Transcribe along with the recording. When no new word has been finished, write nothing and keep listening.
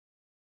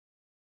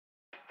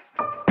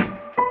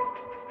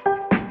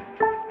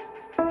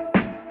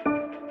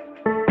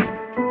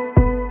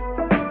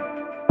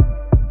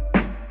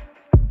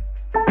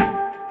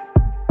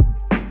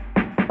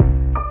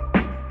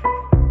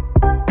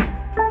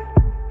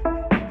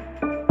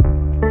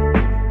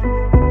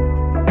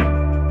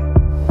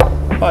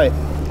Hi.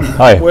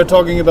 Hi. We're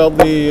talking about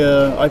the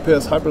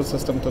IPS hybrid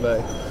system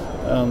today,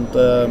 and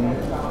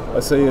I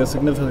see a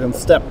significant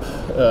step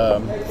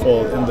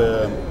in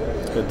the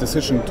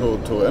decision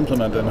to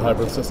implement a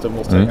hybrid system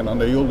was taken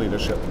under your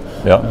leadership.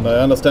 Yeah. And I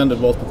understand it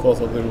was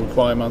because of the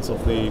requirements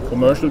of the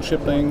commercial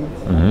shipping,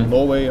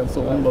 Norway and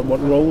so on, but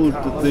what role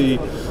did the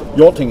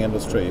yachting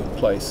industry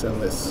play in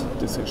this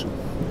decision?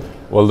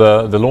 Well,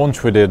 the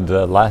launch we did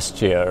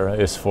last year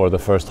is for the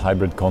first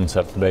hybrid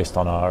concept based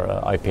on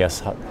our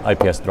IPS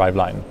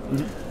driveline.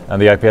 And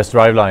the IPS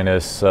driveline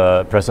is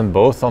present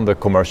both on the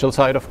commercial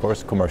side, of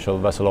course, commercial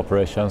vessel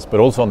operations, but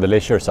also on the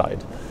leisure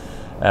side.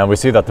 And we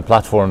see that the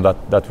platform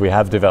that we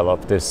have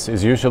developed is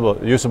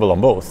usable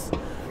on both.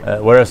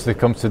 Whereas when it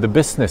comes to the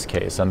business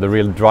case and the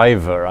real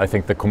driver, I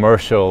think the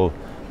commercial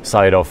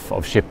side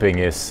of shipping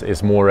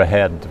is more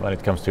ahead when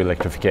it comes to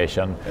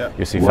electrification. Yeah.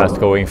 You see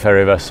fast-going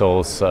ferry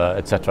vessels,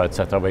 etc.,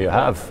 where you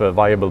have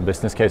viable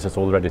business cases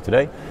already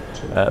today.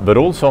 But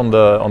also on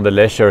the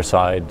leisure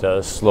side,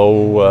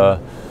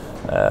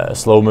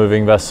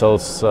 slow-moving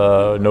vessels,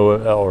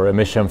 or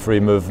emission-free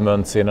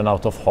movements in and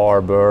out of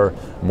harbor,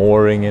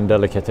 mooring in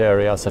delicate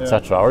areas,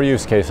 etc. Are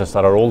use cases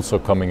that are also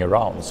coming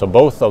around. So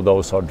both of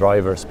those are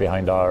drivers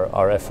behind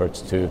our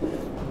efforts to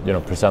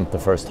present the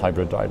first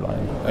hybrid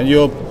driveline. And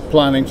you're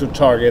planning to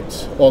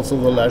target also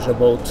the leisure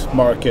boat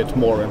market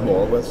more and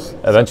more with?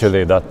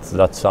 Eventually,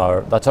 that's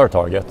our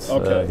target.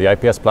 Okay. The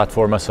IPS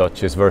platform as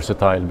such is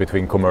versatile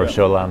between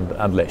commercial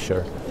and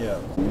leisure. Yeah.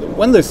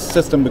 When this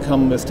system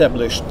becomes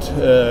established,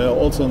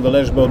 also in the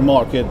leisure boat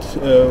market,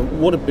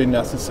 would it be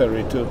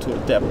necessary to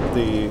adapt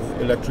the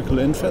electrical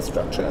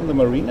infrastructure in the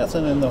marinas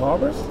and in the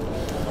harbors?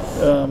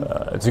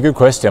 It's a good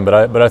question,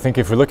 but I think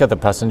if we look at the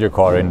passenger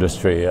car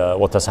industry,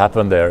 what has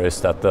happened there is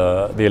that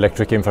the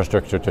electric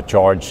infrastructure to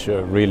charge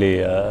really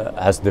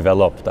has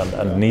developed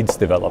and needs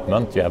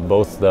development. You have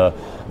both the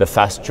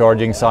fast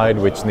charging side,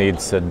 which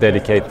needs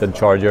dedicated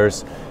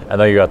chargers,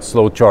 and then you got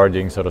slow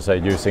charging, so to say,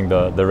 using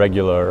the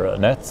regular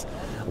net.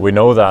 We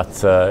know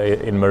that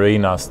in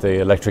marinas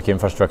the electric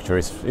infrastructure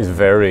is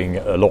varying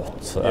a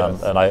lot,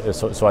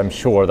 yes. So I'm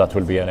sure that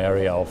will be an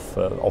area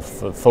of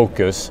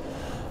focus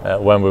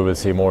when we will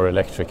see more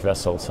electric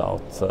vessels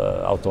out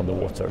on the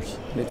waters.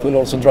 It will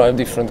also drive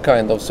different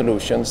kind of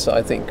solutions,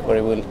 I think, where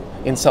it will,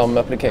 in some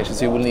applications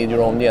you will need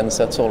your own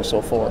gensets also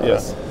for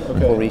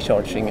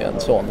recharging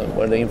and so on,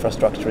 where the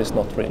infrastructure is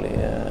not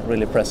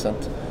really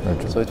present.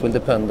 Okay. So it will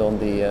depend on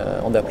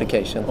the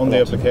application. On the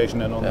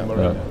application and on the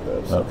marina.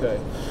 Yeah. Okay.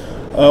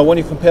 When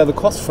you compare the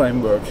cost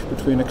framework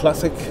between a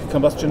classic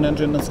combustion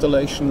engine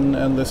installation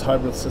and this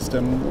hybrid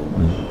system,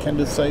 can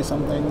you say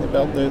something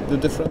about the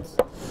difference?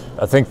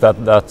 I think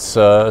that's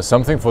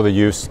something for the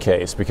use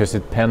case, because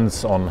it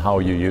depends on how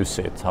you use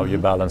it, how you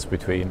balance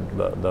between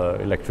the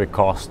electric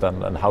cost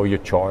and how you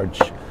charge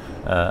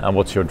and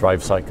what your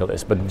drive cycle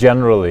is. But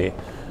generally,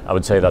 I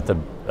would say that the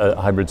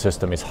hybrid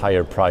system is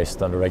higher priced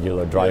than the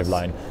regular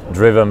driveline,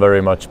 driven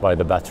very much by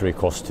the battery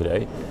cost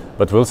today.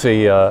 But we'll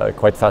see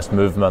quite fast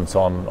movements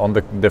on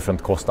the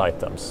different cost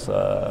items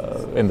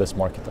in this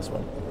market as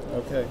well.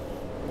 Okay.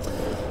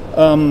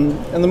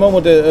 In the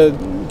moment,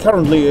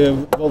 currently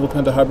Volvo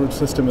Penta hybrid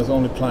system is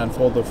only planned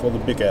for the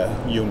bigger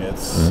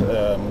units,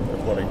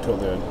 according to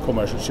the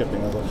commercial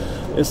shipping.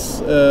 Is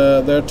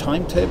there a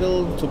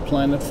timetable to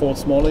plan it for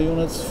smaller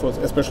units,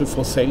 especially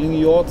for sailing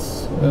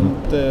yachts and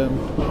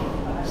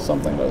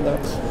something like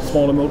that?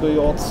 Smaller motor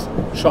yachts,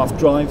 shaft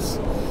drives.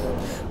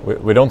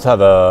 We don't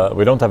have a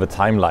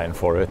timeline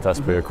for it,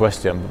 as per your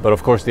question, but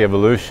of course the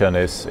evolution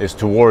is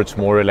towards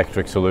more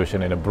electric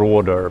solution in a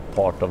broader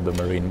part of the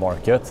marine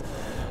market.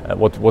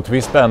 What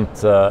we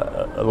spent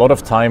a lot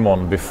of time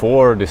on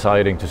before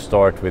deciding to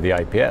start with the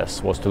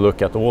IPS was to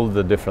look at all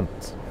the different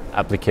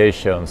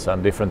applications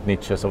and different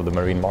niches of the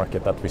marine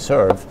market that we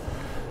serve,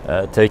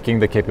 taking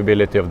the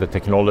capability of the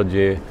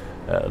technology,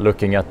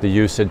 looking at the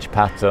usage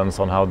patterns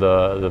on how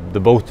the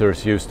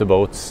boaters use the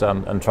boats,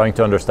 and trying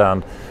to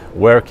understand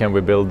where can we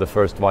build the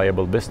first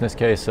viable business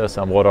cases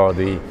and what are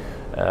the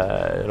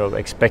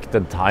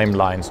expected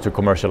timelines to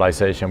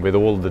commercialization with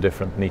all the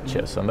different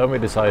niches. And then we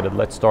decided,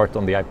 let's start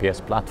on the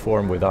IPS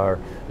platform with our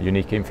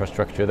unique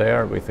infrastructure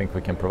there. We think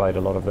we can provide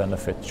a lot of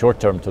benefit short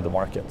term to the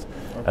market.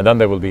 Okay. And then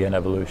there will be an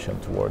evolution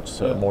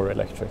towards more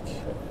electric.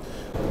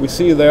 We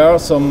see there are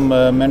some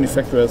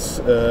manufacturers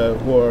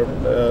who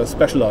are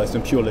specialized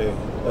in purely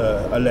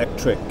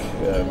electric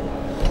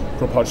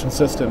propulsion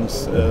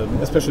systems,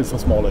 especially for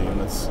smaller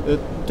units.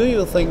 Do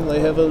you think they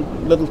have a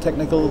little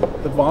technical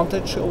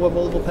advantage over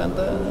Volvo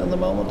Penta at the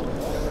moment?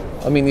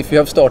 I mean, if you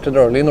have started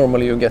early,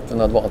 normally you get an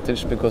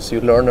advantage because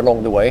you learn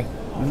along the way.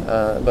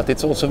 But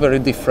it's also very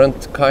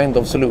different kind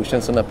of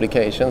solutions and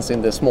applications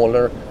in the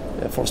smaller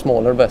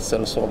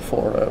vessels or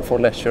for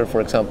leisure,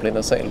 for example, in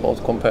a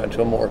sailboat, compared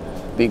to a more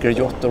bigger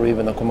yacht or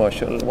even a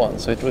commercial one.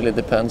 So it really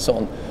depends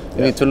on.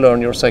 You need to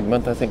learn your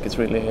segment. I think it's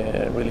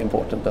really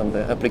important, and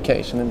the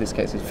application in this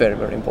case is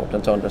very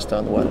important to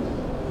understand well.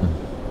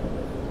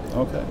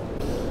 Okay.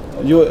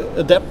 You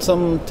adapt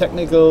some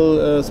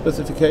technical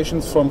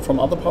specifications from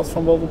other parts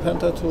from Volvo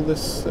Penta to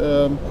this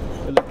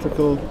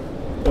electrical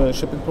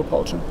shipping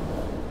propulsion?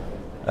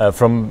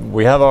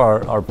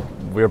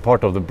 We are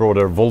part of the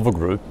broader Volvo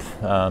Group,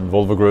 and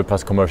Volvo Group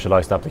has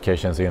commercialized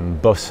applications in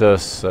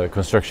buses,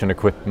 construction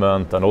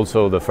equipment, and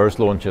also the first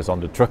launches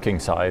on the trucking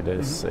side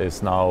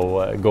is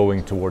now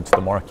going towards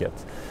the market.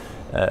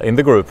 In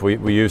the group,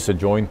 we use a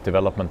joint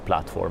development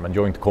platform and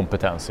joint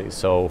competencies.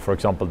 So, for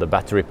example, the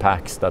battery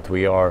packs that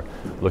we are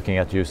looking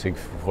at using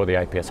for the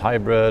IPS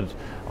hybrid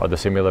are the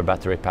similar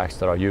battery packs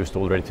that are used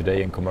already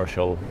today in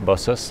commercial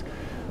buses.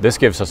 This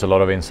gives us a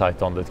lot of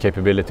insight on the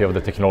capability of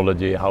the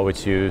technology, how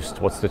it's used,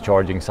 what's the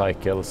charging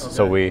cycles. Okay.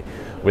 So we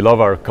love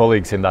our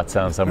colleagues in that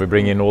sense, and we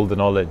bring in all the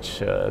knowledge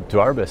to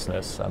our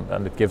business,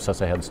 and it gives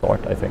us a head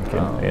start, I think,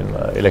 in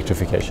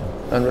electrification.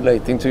 And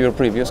relating to your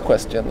previous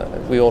question,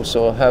 we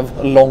also have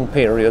a long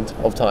period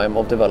of time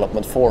of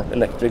development for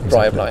electric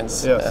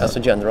drivelines as a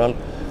general.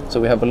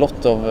 So we have a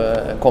lot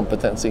of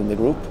competence in the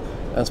group,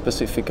 and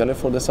specifically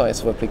for the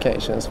size of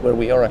applications where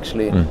we are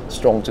actually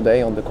strong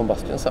today on the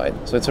combustion side.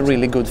 So it's a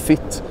really good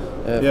fit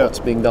what's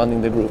being done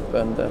in the group,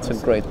 and that's a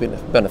great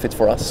benefit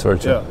for us.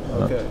 Yeah,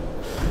 okay.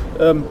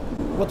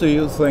 What do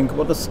you think,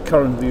 what is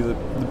currently the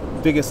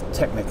biggest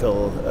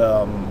technical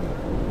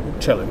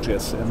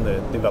challenges in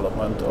the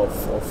development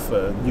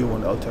of new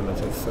and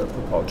alternative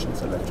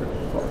propulsions, electric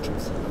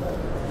propulsions?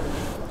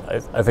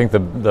 I think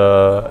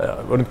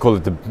I wouldn't call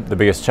it the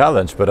biggest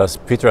challenge, but as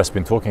Peter has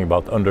been talking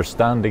about,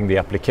 understanding the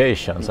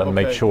applications and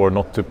make sure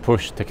not to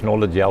push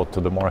technology out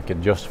to the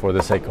market just for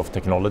the sake of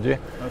technology,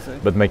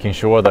 but making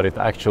sure that it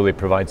actually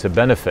provides a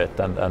benefit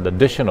and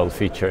additional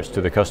features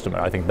to the customer.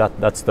 I think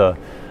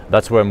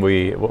that's when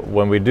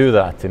we do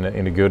that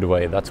in a good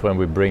way. That's when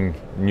we bring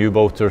new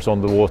boaters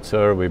on the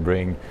water, we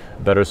bring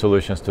better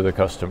solutions to the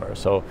customer.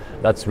 So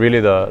that's really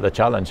the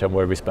challenge, and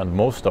where we spend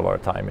most of our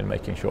time in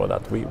making sure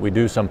that we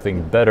do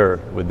something better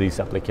with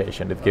these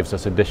applications. It gives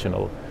us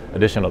additional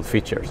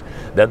features.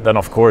 Then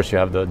of course you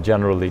have the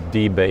generally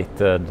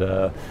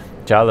debated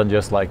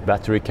challenges like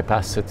battery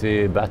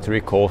capacity, battery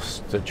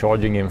cost,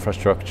 charging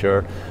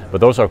infrastructure, but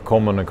those are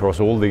common across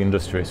all the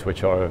industries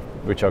which are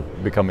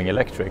becoming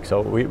electric.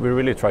 So we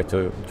really try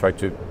to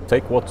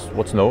take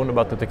what's known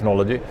about the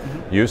technology,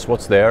 use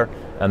what's there,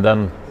 and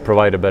then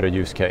provide a better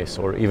use case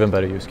or even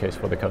better use case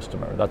for the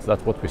customer.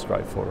 That's what we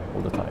strive for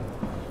all the time.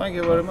 Thank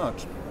you very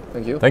much.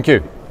 Thank you. Thank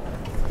you.